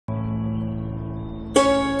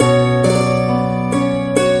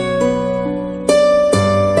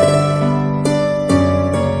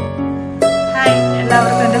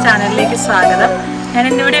ചാനലിലേക്ക് സ്വാഗതം. ഞാൻ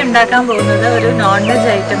ഇന്നിവിടെ ഉണ്ടാക്കാൻ പോകുന്നത് ഒരു നോൺ വെജ്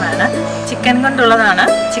ഐറ്റമാണ്. ചിക്കൻ കൊണ്ടുള്ളതാണ്.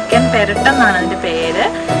 ചിക്കൻ പെരട്ടെന്നാണ് അതിൻ്റെ പേര്.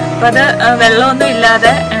 അപ്പോൾ അത് വെള്ളമൊന്നും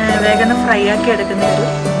ഇല്ലാതെ വേഗം ഫ്രൈ ആക്കി എടുക്കുന്ന ഒരു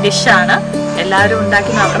ഡിഷാണ്. എല്ലാവരും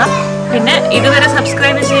ഉണ്ടാക്കി നോക്കണം. പിന്നെ ഇതുവരെ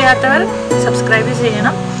സബ്സ്ക്രൈബ് ചെയ്യാത്തവർ സബ്സ്ക്രൈബ്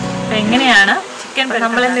ചെയ്യണം. അപ്പോൾ എങ്ങനെയാണ് ചിക്കൻ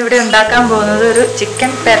നമ്മളിന്നിവിടെ ഉണ്ടാക്കാൻ പോകുന്നത് ഒരു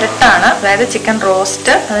ചിക്കൻ പെരട്ടാണ്, അതായത് ചിക്കൻ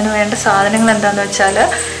റോസ്റ്റ്. അതിന് വേണ്ട സാധനങ്ങൾ എന്താണെന്ന് വെച്ചാൽ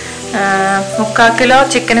 3/4 കിലോ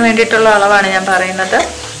ചിക്കന് വേണ്ടിയിട്ടുള്ള അളവാണ് ഞാൻ പറയുന്നത്.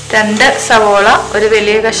 2 സവോള, ഒരു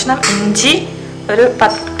വലിയ കഷ്ണം ഇഞ്ചി, ഒരു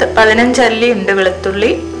 10-15 അല്ലി ഉണ്ട്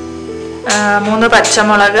വെളുത്തുള്ളി, 3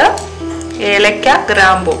 പച്ചമുളക്, ഏലക്ക,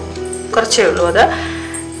 ഗ്രാമ്പൂ, കുറച്ചേ ഉള്ളൂ അത്.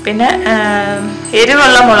 പിന്നെ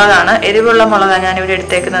എരിവുള്ള മുളകാണ് ഞാനിവിടെ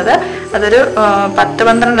എടുത്തേക്കുന്നത്. അതൊരു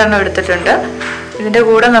 10-12 എണ്ണം എടുത്തിട്ടുണ്ട്. ഇതിൻ്റെ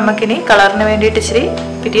കൂടെ നമുക്കിനി കളറിന് വേണ്ടിയിട്ട് ഇച്ചിരി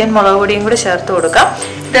പിരിയൻ മുളക് പൊടിയും കൂടി ചേർത്ത് കൊടുക്കാം.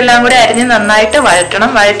 ഇതെല്ലാം കൂടി അരിഞ്ഞ് നന്നായിട്ട് വഴറ്റണം.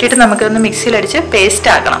 വഴറ്റിയിട്ട് നമുക്കിതൊന്ന് മിക്സിയിലടിച്ച് പേസ്റ്റ്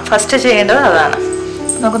ആക്കണം. ഫസ്റ്റ് ചെയ്യേണ്ടത് അതാണ്.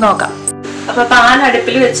 നമുക്ക് നോക്കാം. അപ്പോൾ പാൻ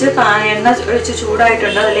അടുപ്പിൽ വെച്ച് എണ്ണ ഒഴിച്ച്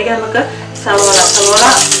ചൂടായിട്ടുണ്ട്. അതിലേക്ക് നമുക്ക് സവോള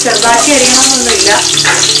ചെറുതാക്കി അരിയണമെന്നൊന്നുമില്ല.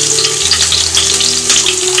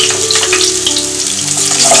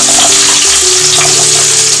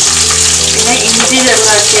 പിന്നെ ഇഞ്ചി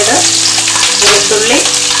ചെറുതാക്കിയത്, വെളുത്തുള്ളി,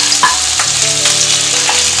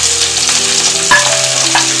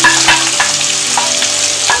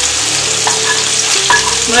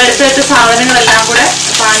 എടുത്ത് വെച്ച സാധനങ്ങളെല്ലാം കൂടെ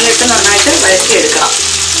പാനിലിട്ട് നന്നായിട്ട് വഴറ്റിയെടുക്കണം.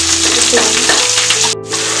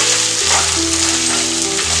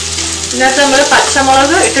 ഇതിനകത്ത് നമ്മൾ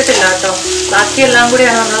പച്ചമുളക് ഇട്ടിട്ടില്ല കേട്ടോ, ബാക്കിയെല്ലാം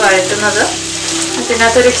കൂടിയാണ് നമ്മൾ വഴറ്റുന്നത്.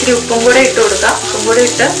 ഇതിനകത്തൊരു ഇച്ചിരി ഉപ്പും കൂടെ ഇട്ട് കൊടുക്കാം. ഉപ്പും കൂടി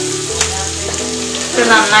ഇട്ട് ഇത്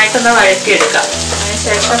നന്നായിട്ടൊന്ന് വഴറ്റിയെടുക്കാം. അതിന്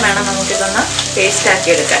ശേഷം വേണം നമുക്കിതൊന്ന് പേസ്റ്റ്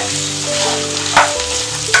ആക്കിയെടുക്കാൻ.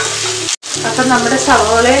 അപ്പം നമ്മുടെ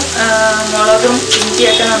സവോളയും മുളകും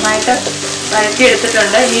ഇഞ്ചിയൊക്കെ നന്നായിട്ട്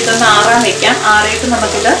വഴറ്റിയെടുത്തിട്ടുണ്ട്. ഇനി ഇതൊന്ന് ആറാൻ വെക്കാം. ആറിയിട്ട്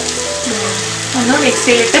നമുക്കിത് ഒന്ന്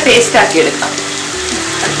മിക്സിയിലിട്ട് പേസ്റ്റ് ആക്കിയെടുക്കാം.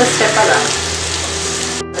 അടുത്ത സ്റ്റെപ്പ് അതാണ്.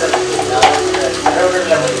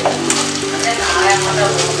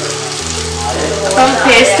 അപ്പം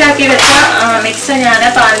പേസ്റ്റ് ആക്കി വെച്ച മിക്സ് ഞാൻ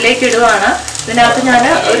പാനിലേക്ക് ഇടുവാണ്. ഇതിനകത്ത് ഞാൻ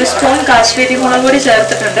 1 സ്പൂൺ കാശ്മീരി മുളക് പൊടി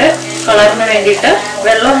ചേർത്തിട്ടുണ്ട് കളറിന് വേണ്ടിയിട്ട്.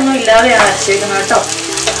 വെള്ളമൊന്നും ഇല്ലാതെയാണ് അരച്ചേക്കുന്നത് കേട്ടോ.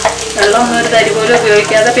 വെള്ളമൊന്നും ഒരു തരി പോലും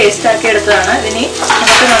ഉപയോഗിക്കാതെ പേസ്റ്റ് ആക്കി എടുത്തതാണ്. ഇനി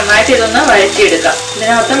നമുക്ക് നന്നായിട്ട് ഇതൊന്ന് വഴറ്റിയെടുക്കാം.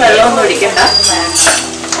 ഇതിനകത്ത് വെള്ളമൊന്നും ഒഴിക്കണ്ട.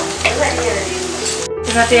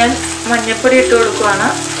 ഇതിനകത്ത് ഞാൻ മഞ്ഞൾപ്പൊടി ഇട്ട് കൊടുക്കുവാണ്.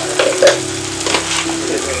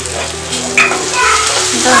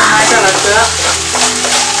 ഇത് നന്നായിട്ട് ഇളക്കുക.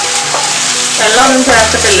 വെള്ളമൊന്നും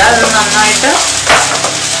ചേർത്തിട്ടില്ല. ഇത് നന്നായിട്ട്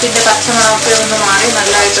ഇതിൻ്റെ പച്ചമുളകൊക്കെ ഒന്ന് മാറി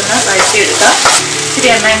നല്ലതായിട്ടൊന്ന് വഴറ്റിയെടുക്കാം. ഇച്ചിരി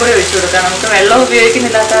എണ്ണയും കൂടി ഒഴിച്ചു കൊടുക്കാം. നമുക്ക് വെള്ളം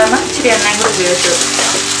ഉപയോഗിക്കുന്നില്ലാത്ത കാരണം ഇച്ചിരി എണ്ണയും കൂടി ഉപയോഗിച്ച്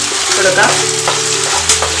കൊടുക്കാം.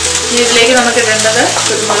 ഇതിലേക്ക് നമുക്ക് ഇടേണ്ടത്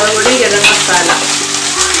കുരുമുളക് പൊടി, ഗരം മസാല.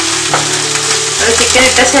 അത് ചിക്കൻ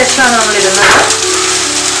ഇട്ട ശേഷമാണ് നമ്മൾ ഇടുന്നത്.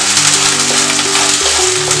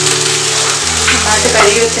 നന്നായിട്ട്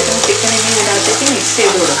കഴുകി വെച്ചിട്ട് ചിക്കൻ ഇനി ഇതിനകത്തേക്ക് മിക്സ്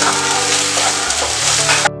ചെയ്ത് കൊടുക്കാം.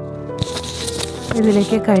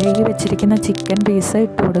 ഇതിലേക്ക് കഴുകി വെച്ചിരിക്കുന്ന ചിക്കൻ പീസ്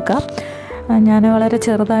ഇട്ട് കൊടുക്കാം. ഞാൻ വളരെ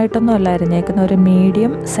ചെറുതായിട്ടൊന്നും അല്ല അരിഞ്ഞേക്കുന്നത്, ഒരു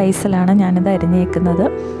മീഡിയം സൈസിലാണ് ഞാനിത് അരിഞ്ഞേക്കുന്നത്.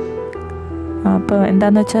 അപ്പോൾ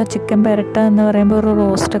എന്താണെന്ന് വെച്ചാൽ ചിക്കൻ പെരട്ട എന്ന് പറയുമ്പോൾ ഒരു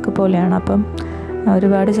റോസ്റ്റൊക്കെ പോലെയാണ്. അപ്പം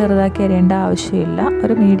ഒരുപാട് ചെറുതാക്കി അരിയേണ്ട ആവശ്യമില്ല.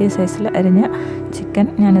 ഒരു മീഡിയം സൈസിൽ അരിഞ്ഞ ചിക്കൻ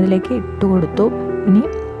ഞാനിതിലേക്ക് ഇട്ട് കൊടുത്തു. ഇനി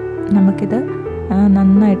നമുക്കിത്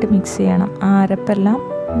നന്നായിട്ട് മിക്സ് ചെയ്യണം. ആ അരപ്പെല്ലാം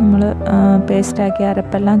നമ്മൾ പേസ്റ്റാക്കിയ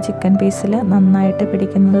അരപ്പെല്ലാം ചിക്കൻ പീസിൽ നന്നായിട്ട്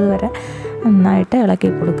പിടിക്കുന്നത് വരെ നന്നായിട്ട് ഇളക്കി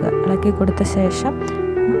കൊടുക്കുക. ഇളക്കി കൊടുത്ത ശേഷം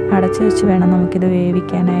അടച്ച് വെച്ച് വേണം നമുക്കിത്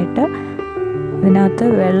വേവിക്കാനായിട്ട്. ഇതിനകത്ത്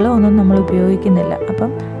വെള്ളമൊന്നും നമ്മൾ ഉപയോഗിക്കുന്നില്ല.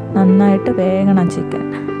 അപ്പം നന്നായിട്ട് വേകണം ചിക്കൻ.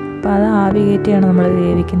 അപ്പോൾ അത് ആവി കയറ്റിയാണ് നമ്മൾ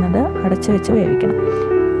വേവിക്കുന്നത്. അടച്ച് വെച്ച് വേവിക്കണം.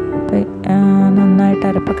 അപ്പോൾ നന്നായിട്ട്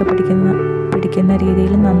അരപ്പൊക്കെ പിടിക്കുന്ന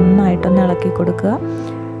രീതിയിൽ നന്നായിട്ടൊന്ന് ഇളക്കി കൊടുക്കുക.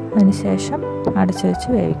 അതിനുശേഷം അടച്ച് വെച്ച്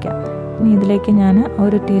വേവിക്കാം. ഇനി ഇതിലേക്ക് ഞാൻ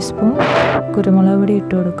 1 ടീസ്പൂൺ കുരുമുളക് പൊടി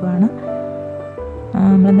ഇട്ട് കൊടുക്കുകയാണ്.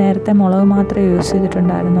 നമ്മൾ നേരത്തെ മുളക് മാത്രമേ യൂസ്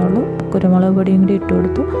ചെയ്തിട്ടുണ്ടായിരുന്നുള്ളൂ. കുരുമുളക് പൊടിയും കൂടി ഇട്ട്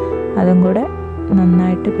കൊടുത്തു. അതും കൂടെ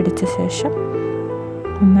നന്നായിട്ട് പിടിച്ച ശേഷം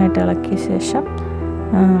നന്നായിട്ട് ഇളക്കിയ ശേഷം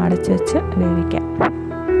അടച്ച് വെച്ച് വേവിക്കാം.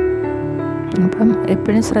 അപ്പം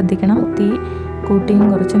എപ്പോഴും ശ്രദ്ധിക്കണം, തീ കൂട്ടിയും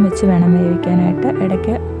കുറച്ചും വെച്ച് വേണം വേവിക്കാനായിട്ട്.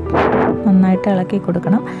 ഇടയ്ക്ക് നന്നായിട്ട് ഇളക്കി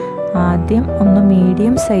കൊടുക്കണം. ആദ്യം ഒന്ന്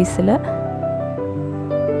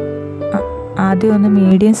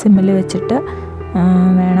മീഡിയം സിമ്മിൽ വെച്ചിട്ട്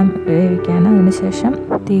വേണം വേവിക്കാൻ. അതിന് ശേഷം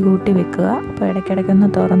തീ കൂട്ടി വെക്കുക. അപ്പോൾ ഇടയ്ക്കിടയ്ക്കൊന്ന്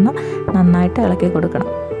തുറന്ന് നന്നായിട്ട് ഇളക്കി കൊടുക്കണം.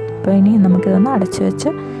 അപ്പോൾ ഇനി നമുക്കിതൊന്ന് അടച്ച് വെച്ച്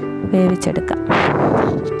വേവിച്ചെടുക്കാം.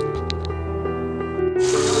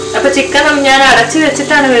 അപ്പോൾ ചിക്കൻ ഞാൻ അടച്ച്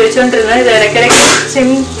വെച്ചിട്ടാണ് വേവിച്ചുകൊണ്ടിരുന്നത്. ഇത് ഇടയ്ക്കിടയ്ക്ക് സിം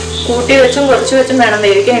കൂട്ടി വെച്ചും കുറച്ച് വെച്ചും വേണം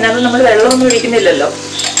വേവിക്കാൻ. ഇതിനകത്ത് നമ്മൾ വെള്ളമൊന്നും ഒഴിക്കുന്നില്ലല്ലോ.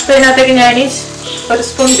 അപ്പോൾ ഇതിനകത്തേക്ക് ഞാൻ 1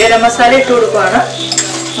 സ്പൂൺ ഗരം മസാല ഇട്ട് കൊടുക്കുകയാണ്.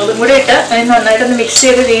 അതും കൂടി ഇട്ട് നന്നായിട്ടൊന്ന് മിക്സ്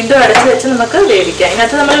ചെയ്ത് വീണ്ടും അടച്ചു വെച്ച് നമുക്ക് വേവിക്കാം.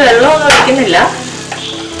 ഇതിനകത്ത് നമ്മൾ വെള്ളമൊന്നും ഒഴിക്കുന്നില്ല.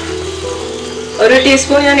 1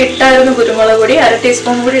 ടീസ്പൂൺ ഞാൻ ഇട്ടായിരുന്നു കുരുമുളക് പൊടി, 1/2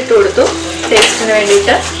 ടീസ്പൂൺ കൂടി ഇട്ട് കൊടുത്തു ടേസ്റ്റിന്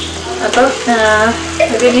വേണ്ടിയിട്ട്. അപ്പം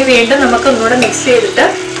ഇതിനി വീണ്ടും നമുക്ക് ഒന്നുകൂടെ മിക്സ് ചെയ്തിട്ട്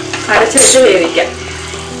അടച്ചു വെച്ച് വേവിക്കാം.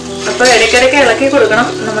 അപ്പോൾ ഇടയ്ക്കിടയ്ക്ക് ഇളക്കി കൊടുക്കണം.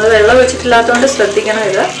 നമ്മൾ വെള്ളം ഒഴിച്ചിട്ടില്ലാത്തതുകൊണ്ട് ശ്രദ്ധിക്കണം.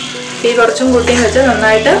 ഇത് തീ കുറച്ചും കൂട്ടിയും വെച്ച്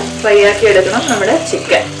നന്നായിട്ട് ഫ്രൈ ആക്കി എടുക്കണം നമ്മുടെ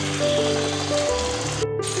ചിക്കൻ.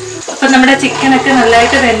 അപ്പം നമ്മുടെ ചിക്കനൊക്കെ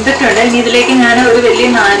നല്ലതായിട്ട് വെന്തിട്ടുണ്ട്. ഇനി ഇതിലേക്ക് ഞാൻ ഒരു വലിയ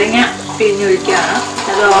നാരങ്ങ പിഴിഞ്ഞൊഴിക്കുകയാണ്.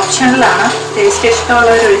 അത് ഓപ്ഷണലാണ്, ടേസ്റ്റ്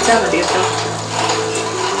ഇഷ്ടമുള്ളവർ ഒഴിച്ചാൽ മതി കേട്ടോ.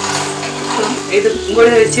 അപ്പം ഇതും കൂടെ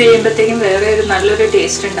ഒഴിച്ച് കഴിയുമ്പോഴത്തേക്കും വേറെ ഒരു നല്ലൊരു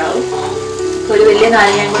ടേസ്റ്റ് ഉണ്ടാവും. ഒരു വലിയ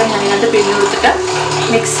നാരങ്ങയും കൂടെ ഞാൻ ഇതിനകത്ത് പിഴിഞ്ഞ് കൊടുത്തിട്ട്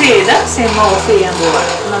മിക്സ് ചെയ്ത് സിം ഓഫ് ചെയ്യാൻ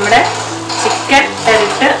പോവാണ്. നമ്മുടെ ചിക്കൻ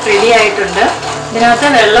പെരട്ട് റെഡി ആയിട്ടുണ്ട്. ഇതിനകത്ത്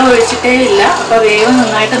വെള്ളം ഒഴിച്ചിട്ടേ ഇല്ല. അപ്പോൾ വേവ്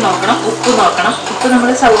നന്നായിട്ട് നോക്കണം, ഉപ്പ് നോക്കണം. ഉപ്പ് നമ്മൾ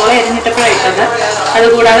സവോള അരിഞ്ഞിട്ടപ്പോഴാണ് ഇട്ടത്.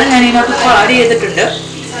 അതുകൂടാതെ ഞാൻ ഇതിനകത്ത് ഉപ്പ് ആഡ് ചെയ്തിട്ടുണ്ട്.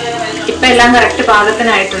 ഇപ്പം എല്ലാം കറക്റ്റ്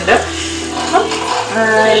പാകത്തിനായിട്ടുണ്ട്. അപ്പം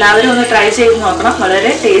എല്ലാവരും ഒന്ന് ട്രൈ ചെയ്ത് നോക്കണം,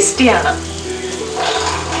 വളരെ ടേസ്റ്റിയാണ്.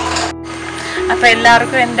 അപ്പോൾ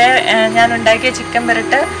എല്ലാവർക്കും എൻ്റെ ഞാൻ ഉണ്ടാക്കിയ ചിക്കൻ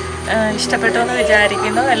പെരട്ട് ഇഷ്ടപ്പെട്ടു എന്ന്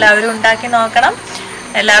വിചാരിക്കുന്നു. എല്ലാവരും ഉണ്ടാക്കി നോക്കണം.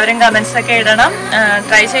 എല്ലാവരും കമൻസൊക്കെ ഇടണം.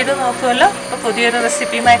 ട്രൈ ചെയ്ത് നോക്കുമല്ലോ. അപ്പോൾ പുതിയൊരു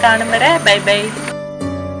റെസിപ്പിയുമായി കാണും വരെ ബൈ ബൈ.